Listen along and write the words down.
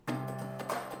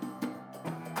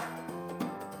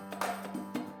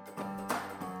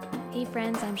Hey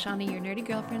friends, I'm Shauna, your nerdy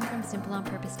girlfriend from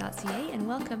simpleonpurpose.ca, and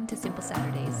welcome to Simple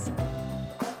Saturdays.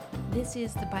 This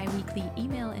is the bi-weekly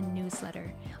email and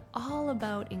newsletter, all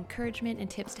about encouragement and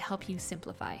tips to help you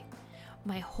simplify.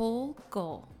 My whole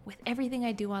goal with everything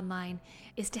I do online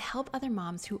is to help other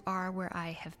moms who are where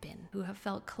I have been, who have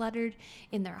felt cluttered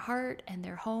in their heart and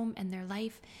their home and their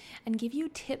life, and give you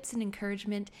tips and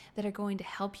encouragement that are going to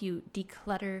help you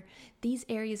declutter these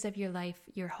areas of your life,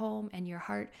 your home and your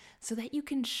heart, so that you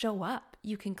can show up,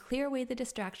 you can clear away the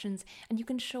distractions, and you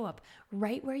can show up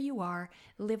right where you are,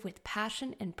 live with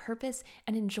passion and purpose,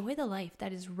 and enjoy the life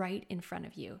that is right in front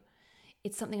of you.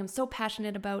 It's something I'm so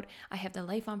passionate about. I have the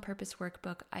Life on Purpose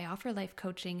workbook. I offer life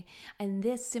coaching, and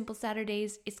this Simple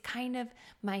Saturdays is kind of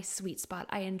my sweet spot.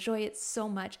 I enjoy it so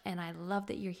much, and I love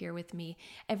that you're here with me.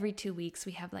 Every 2 weeks,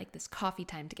 we have like this coffee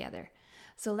time together.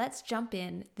 So let's jump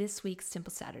in this week's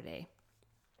Simple Saturday.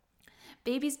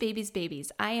 Babies, babies,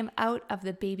 babies. I am out of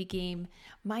the baby game.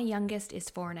 My youngest is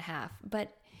 4.5,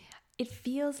 but it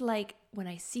feels like when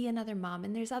I see another mom,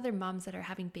 and there's other moms that are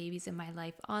having babies in my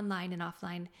life, online and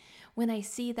offline, when I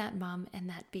see that mom and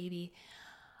that baby,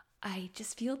 I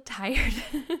just feel tired.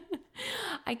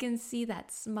 I can see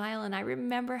that smile, and I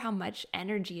remember how much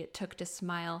energy it took to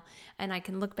smile, and I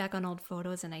can look back on old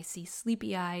photos and I see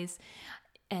sleepy eyes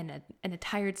and a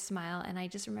tired smile, and I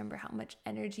just remember how much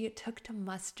energy it took to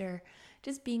muster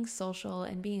just being social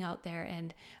and being out there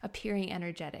and appearing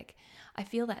energetic. I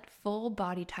feel that full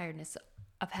body tiredness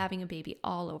of having a baby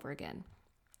all over again.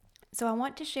 So I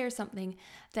want to share something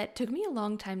that took me a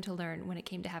long time to learn when it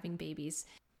came to having babies.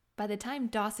 By the time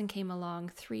Dawson came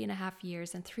along, 3.5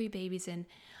 years and 3 babies in,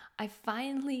 I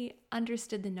finally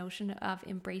understood the notion of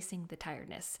embracing the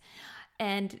tiredness.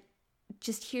 And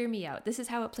just hear me out. This is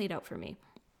how it played out for me.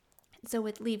 So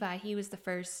with Levi, he was the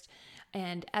first,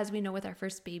 and as we know with our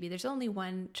first baby, there's only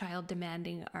one child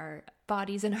demanding our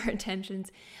bodies and our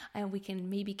attentions, and we can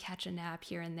maybe catch a nap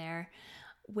here and there.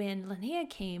 When Linnea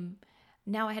came,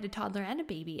 now I had a toddler and a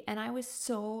baby, and I was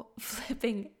so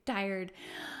flipping tired.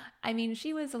 I mean,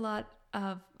 she was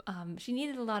she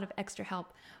needed a lot of extra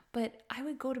help, but I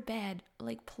would go to bed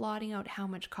like plotting out how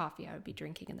much coffee I would be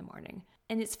drinking in the morning.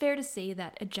 And it's fair to say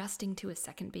that adjusting to a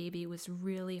second baby was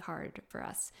really hard for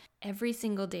us. Every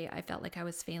single day I felt like I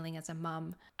was failing as a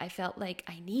mom. I felt like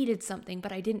I needed something,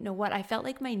 but I didn't know what. I felt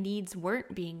like my needs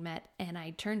weren't being met, and I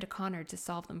turned to Connor to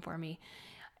solve them for me.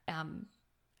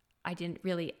 I didn't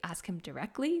really ask him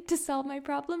directly to solve my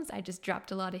problems. I just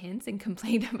dropped a lot of hints and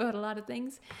complained about a lot of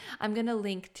things. I'm going to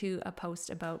link to a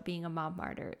post about being a mom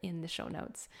martyr in the show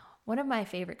notes. One of my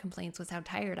favorite complaints was how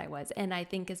tired I was, and I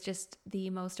think it's just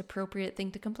the most appropriate thing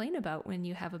to complain about when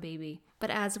you have a baby. But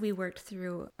as we worked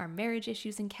through our marriage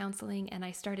issues in counseling, and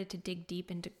I started to dig deep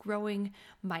into growing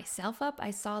myself up, I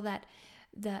saw that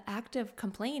the act of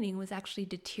complaining was actually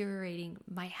deteriorating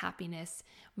my happiness,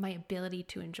 my ability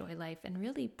to enjoy life, and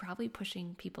really probably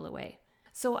pushing people away.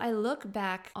 So I look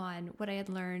back on what I had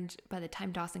learned by the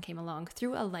time Dawson came along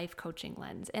through a life coaching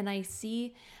lens, and I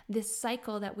see this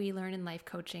cycle that we learn in life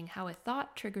coaching, how a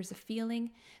thought triggers a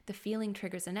feeling, the feeling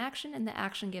triggers an action, and the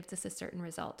action gives us a certain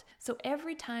result. So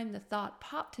every time the thought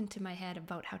popped into my head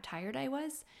about how tired I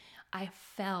was, I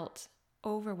felt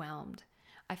overwhelmed.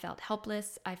 I felt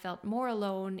helpless. I felt more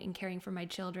alone in caring for my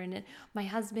children. And my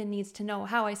husband needs to know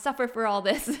how I suffer for all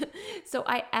this. So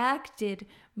I acted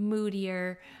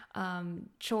moodier.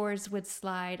 Chores would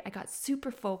slide. I got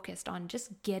super focused on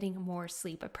just getting more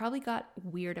sleep. I probably got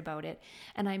weird about it,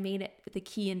 and I made it the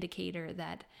key indicator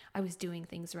that I was doing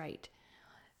things right.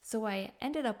 So I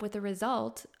ended up with a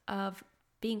result of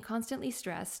being constantly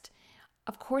stressed.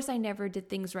 Of course, I never did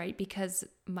things right because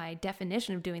my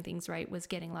definition of doing things right was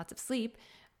getting lots of sleep,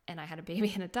 and I had a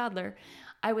baby and a toddler.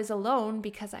 I was alone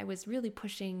because I was really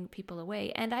pushing people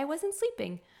away, and I wasn't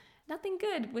sleeping. Nothing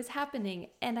good was happening,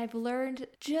 and I've learned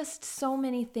just so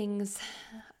many things,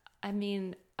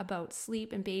 about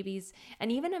sleep and babies,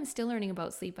 and even I'm still learning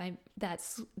about sleep.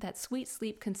 That Sweet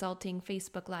Sleep Consulting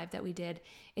Facebook Live that we did,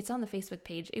 it's on the Facebook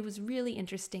page. It was really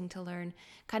interesting to learn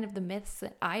kind of the myths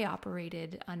that I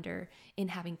operated under in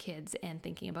having kids and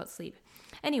thinking about sleep.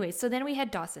 Anyway, so then we had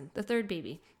Dawson, the third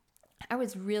baby. I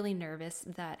was really nervous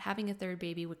that having a third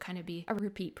baby would kind of be a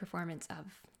repeat performance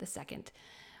of the second.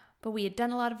 But we had done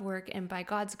a lot of work, and by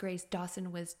God's grace,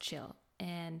 Dawson was chill.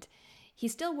 And he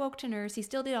still woke to nurse. He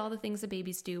still did all the things the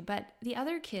babies do, but the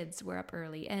other kids were up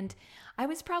early, and I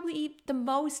was probably the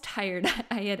most tired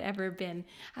I had ever been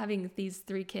having these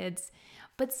 3 kids.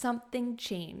 But something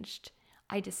changed.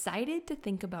 I decided to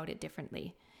think about it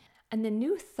differently. And the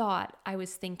new thought I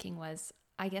was thinking was,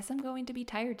 I guess I'm going to be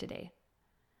tired today.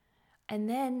 And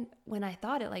then when I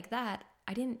thought it like that,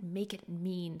 I didn't make it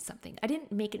mean something. I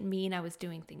didn't make it mean I was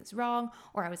doing things wrong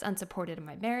or I was unsupported in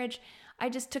my marriage. I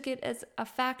just took it as a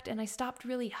fact and I stopped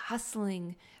really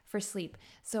hustling for sleep.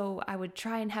 So I would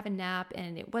try and have a nap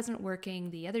and it wasn't working.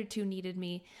 The other two needed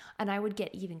me and I would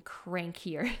get even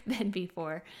crankier than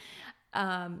before.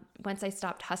 Once I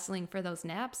stopped hustling for those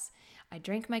naps, I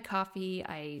drank my coffee.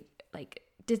 I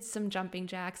did some jumping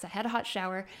jacks. I had a hot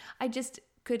shower. I just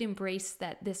could embrace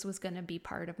that this was going to be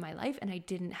part of my life and I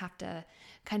didn't have to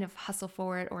kind of hustle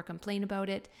for it or complain about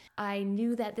it. I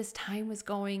knew that this time was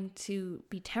going to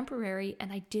be temporary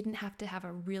and I didn't have to have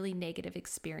a really negative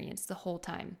experience the whole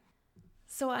time.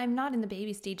 So I'm not in the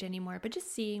baby stage anymore, but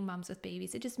just seeing moms with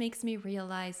babies, it just makes me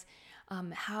realize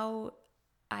how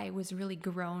I was really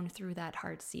grown through that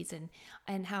hard season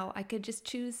and how I could just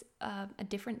choose a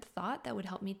different thought that would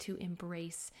help me to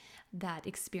embrace that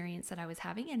experience that I was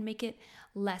having and make it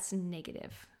less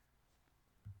negative.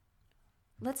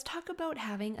 Let's talk about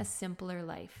having a simpler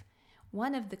life.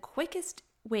 One of the quickest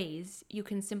ways you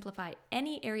can simplify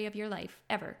any area of your life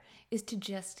ever is to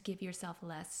just give yourself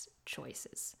less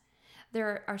choices.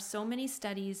 There are so many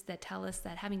studies that tell us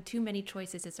that having too many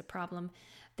choices is a problem.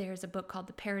 There's a book called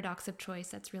The Paradox of Choice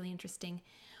that's really interesting.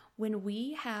 When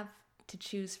we have to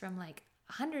choose from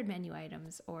 100 menu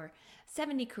items or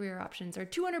 70 career options or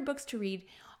 200 books to read,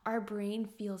 our brain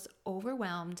feels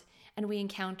overwhelmed and we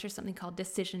encounter something called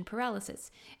decision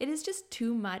paralysis. It is just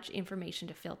too much information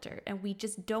to filter and we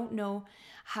just don't know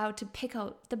how to pick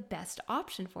out the best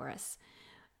option for us.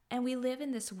 And we live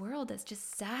in this world that's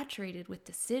just saturated with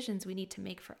decisions we need to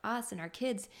make for us and our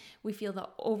kids. We feel the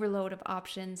overload of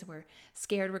options. We're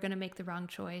scared we're going to make the wrong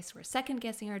choice. We're second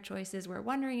guessing our choices. We're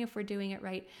wondering if we're doing it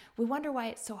right. We wonder why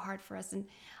it's so hard for us. And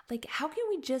how can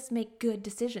we just make good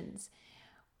decisions?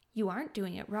 You aren't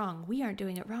doing it wrong. We aren't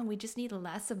doing it wrong. We just need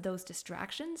less of those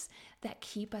distractions that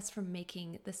keep us from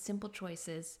making the simple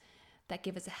choices that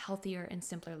give us a healthier and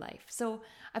simpler life. So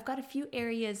I've got a few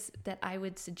areas that I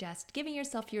would suggest giving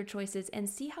yourself your choices and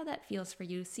see how that feels for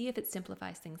you. See if it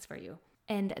simplifies things for you.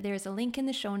 And there's a link in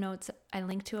the show notes. I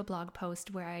link to a blog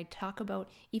post where I talk about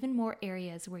even more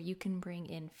areas where you can bring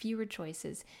in fewer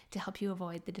choices to help you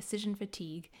avoid the decision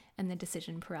fatigue and the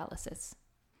decision paralysis.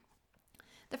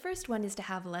 The first one is to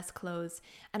have less clothes.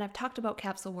 And I've talked about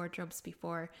capsule wardrobes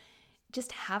before.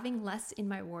 Just having less in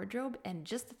my wardrobe and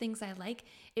just the things I like,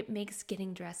 it makes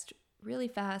getting dressed really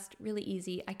fast, really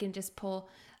easy. I can just pull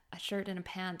a shirt and a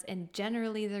pants and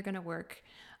generally they're going to work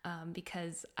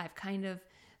because I've kind of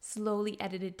slowly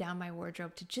edited down my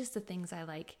wardrobe to just the things I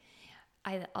like.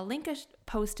 I'll link a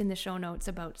post in the show notes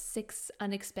about 6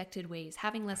 unexpected ways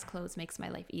having less clothes makes my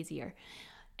life easier.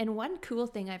 And one cool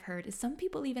thing I've heard is some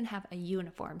people even have a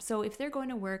uniform. So if they're going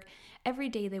to work, every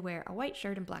day they wear a white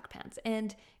shirt and black pants.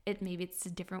 And maybe it's a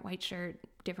different white shirt,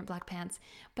 different black pants.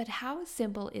 But how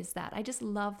simple is that? I just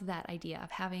love that idea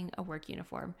of having a work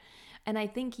uniform. And I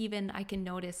think even I can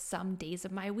notice some days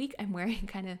of my week I'm wearing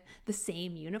kind of the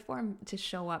same uniform to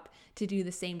show up to do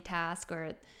the same task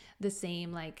or the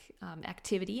same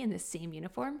activity in the same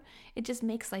uniform. It just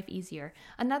makes life easier.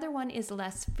 Another one is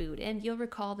less food. And you'll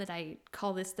recall that I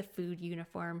call this the food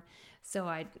uniform. So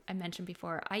I mentioned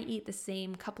before, I eat the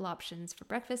same couple options for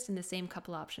breakfast and the same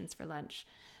couple options for lunch.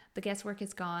 The guesswork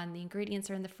is gone, the ingredients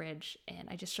are in the fridge, and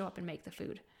I just show up and make the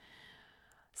food.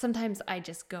 Sometimes I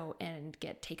just go and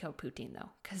get takeout poutine though,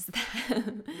 because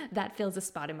that fills a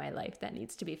spot in my life that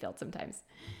needs to be filled sometimes.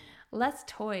 Less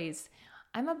toys.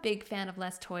 I'm a big fan of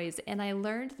less toys, and I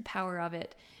learned the power of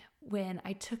it when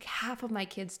I took half of my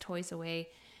kids' toys away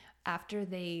after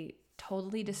they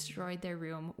totally destroyed their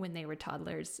room when they were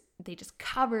toddlers. They just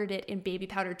covered it in baby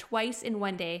powder twice in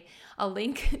one day. I'll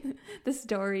link the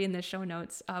story in the show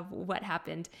notes of what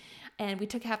happened. And we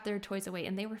took half their toys away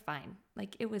and they were fine.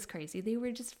 It was crazy. They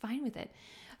were just fine with it.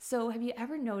 So have you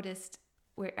ever noticed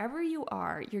wherever you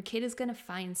are, your kid is going to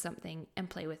find something and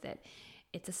play with it?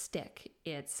 It's a stick,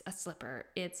 it's a slipper,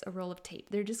 it's a roll of tape.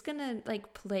 They're just gonna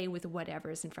play with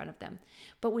whatever's in front of them.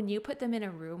 But when you put them in a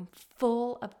room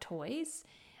full of toys,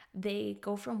 they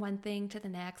go from one thing to the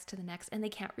next, and they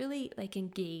can't really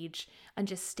engage and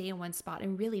just stay in one spot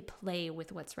and really play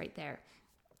with what's right there.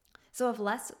 So if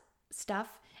less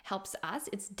stuff helps us,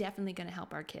 it's definitely gonna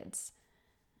help our kids.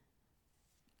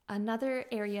 Another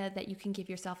area that you can give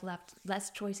yourself less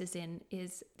choices in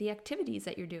is the activities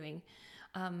that you're doing.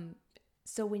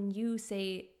 So when you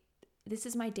say, this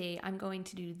is my day, I'm going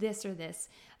to do this or this,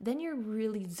 then you're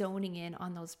really zoning in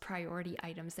on those priority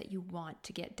items that you want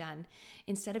to get done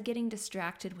instead of getting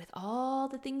distracted with all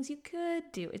the things you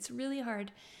could do. It's really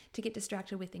hard to get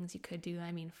distracted with things you could do.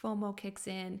 FOMO kicks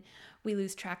in. We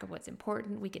lose track of what's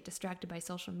important. We get distracted by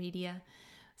social media.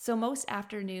 So most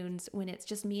afternoons when it's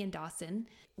just me and Dawson,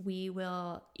 we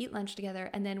will eat lunch together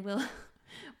and then we'll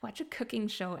watch a cooking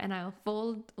show and I'll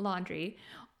fold laundry,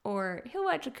 or he'll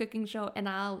watch a cooking show and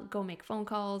I'll go make phone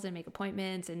calls and make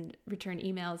appointments and return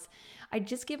emails. I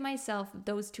just give myself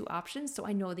those two options so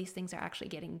I know these things are actually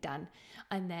getting done.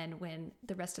 And then when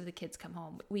the rest of the kids come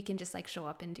home, we can just like show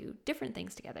up and do different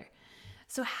things together.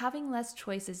 So having less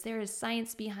choices, there is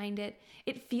science behind it.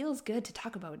 It feels good to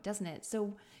talk about, doesn't it?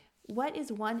 So what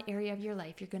is one area of your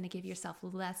life you're going to give yourself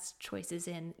less choices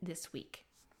in this week?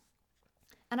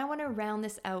 And I want to round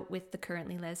this out with the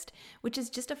currently list, which is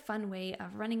just a fun way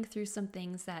of running through some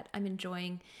things that I'm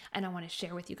enjoying and I want to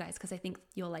share with you guys because I think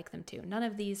you'll like them too. None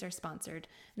of these are sponsored.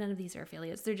 None of these are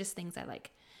affiliates. They're just things I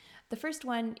like. The first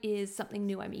one is something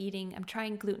new I'm eating. I'm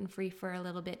trying gluten-free for a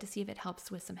little bit to see if it helps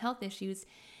with some health issues.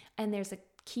 And there's a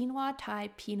quinoa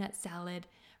Thai peanut salad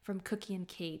from Cookie and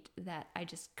Kate that I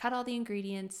just cut all the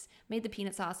ingredients, made the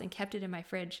peanut sauce and kept it in my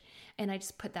fridge. And I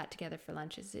just put that together for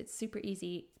lunches. It's super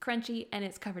easy, crunchy, and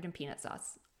it's covered in peanut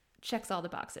sauce. Checks all the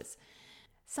boxes.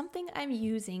 Something I'm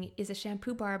using is a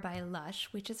shampoo bar by Lush,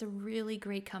 which is a really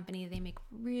great company. They make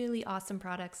really awesome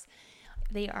products.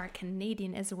 They are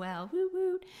Canadian as well. Woo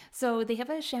woo. So they have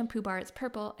a shampoo bar. It's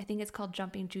purple. I think it's called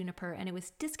Jumping Juniper, and it was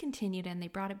discontinued and they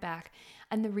brought it back.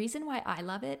 And the reason why I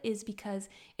love it is because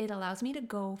it allows me to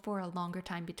go for a longer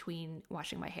time between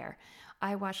washing my hair.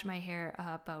 I wash my hair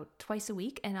about twice a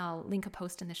week, and I'll link a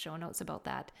post in the show notes about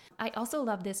that. I also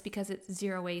love this because it's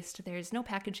zero waste. There's no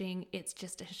packaging. It's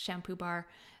just a shampoo bar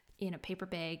in a paper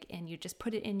bag, and you just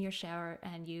put it in your shower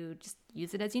and you just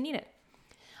use it as you need it.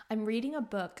 I'm reading a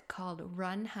book called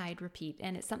Run, Hide, Repeat,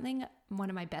 and it's something one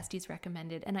of my besties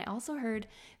recommended. And I also heard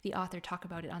the author talk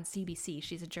about it on CBC.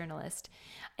 She's a journalist.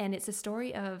 And it's a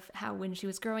story of how when she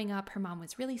was growing up, her mom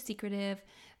was really secretive.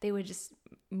 They would just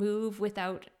move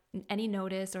without any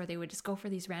notice, or they would just go for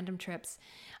these random trips.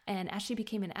 And as she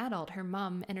became an adult, her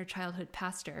mom and her childhood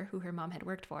pastor, who her mom had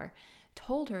worked for,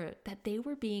 told her that they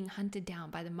were being hunted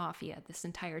down by the mafia this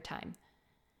entire time.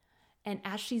 And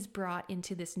as she's brought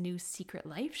into this new secret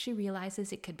life, she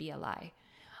realizes it could be a lie.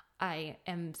 I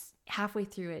am halfway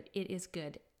through it. It is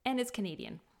good. And it's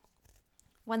Canadian.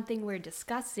 One thing we're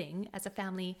discussing as a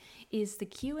family is the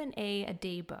Q&A a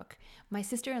day book. My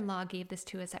sister-in-law gave this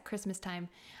to us at Christmas time,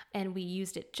 and we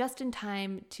used it just in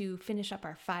time to finish up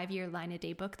our 5-year line a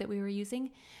day book that we were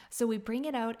using. So we bring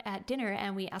it out at dinner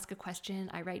and we ask a question.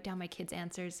 I write down my kids'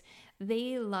 answers.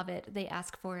 They love it. They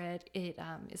ask for it. It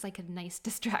is like a nice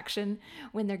distraction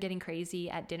when they're getting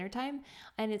crazy at dinner time.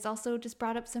 And it's also just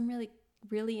brought up some really,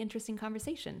 really interesting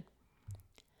conversation.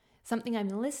 Something I'm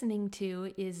listening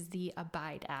to is the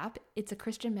Abide app. It's a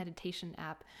Christian meditation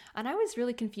app. And I was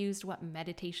really confused what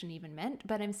meditation even meant,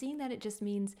 but I'm seeing that it just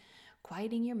means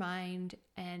quieting your mind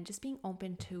and just being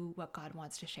open to what God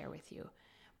wants to share with you.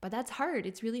 But that's hard.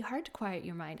 It's really hard to quiet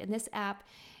your mind. And this app,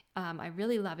 I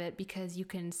really love it because you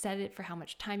can set it for how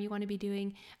much time you want to be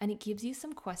doing, and it gives you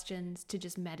some questions to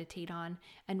just meditate on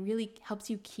and really helps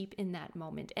you keep in that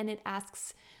moment. And it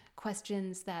asks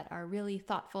questions that are really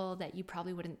thoughtful that you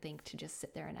probably wouldn't think to just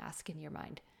sit there and ask in your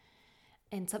mind.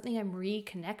 And something I'm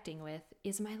reconnecting with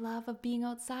is my love of being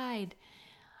outside.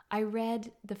 I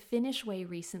read The Finnish Way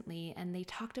recently, and they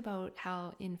talked about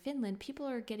how in Finland, people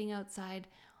are getting outside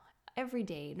every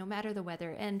day, no matter the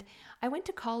weather. And I went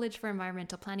to college for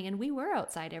environmental planning, and we were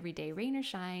outside every day, rain or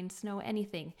shine, snow,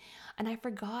 anything. And I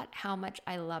forgot how much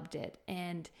I loved it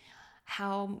and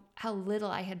how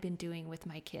little I had been doing with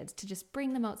my kids to just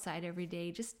bring them outside every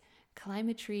day, just climb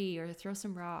a tree or throw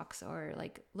some rocks or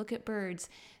like look at birds,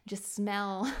 just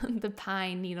smell the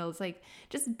pine needles, like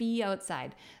just be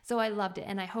outside. So I loved it,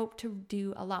 and I hope to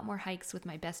do a lot more hikes with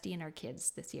my bestie and our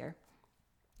kids this year.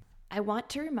 I want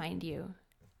to remind you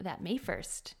that May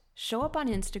 1st, show up on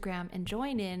Instagram and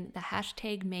join in the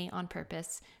hashtag May on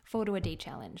Purpose photo a day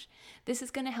challenge. This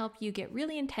is going to help you get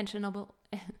really intentional.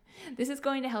 This is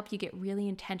going to help you get really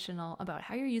intentional about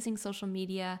how you're using social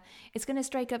media. It's going to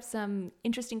strike up some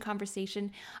interesting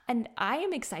conversation. And I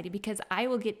am excited because I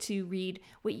will get to read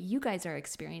what you guys are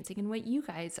experiencing and what you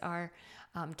guys are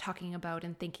talking about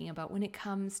and thinking about when it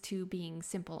comes to being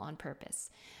simple on purpose.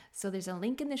 So there's a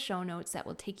link in the show notes that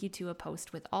will take you to a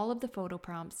post with all of the photo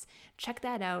prompts. Check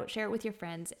that out, share it with your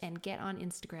friends, and get on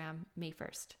Instagram May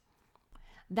 1st.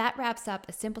 That wraps up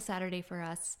a Simple Saturday for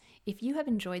us. If you have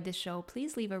enjoyed this show,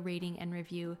 please leave a rating and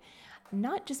review,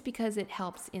 not just because it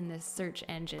helps in the search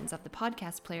engines of the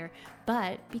podcast player,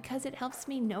 but because it helps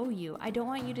me know you. I don't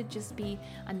want you to just be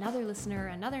another listener,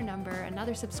 another number,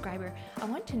 another subscriber. I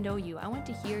want to know you. I want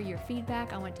to hear your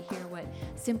feedback. I want to hear what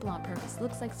Simple on Purpose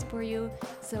looks like for you.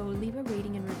 So leave a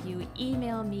rating and review.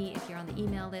 Email me if you're on the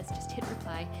email list. Just hit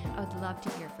reply. I would love to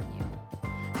hear from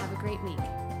you. Have a great week.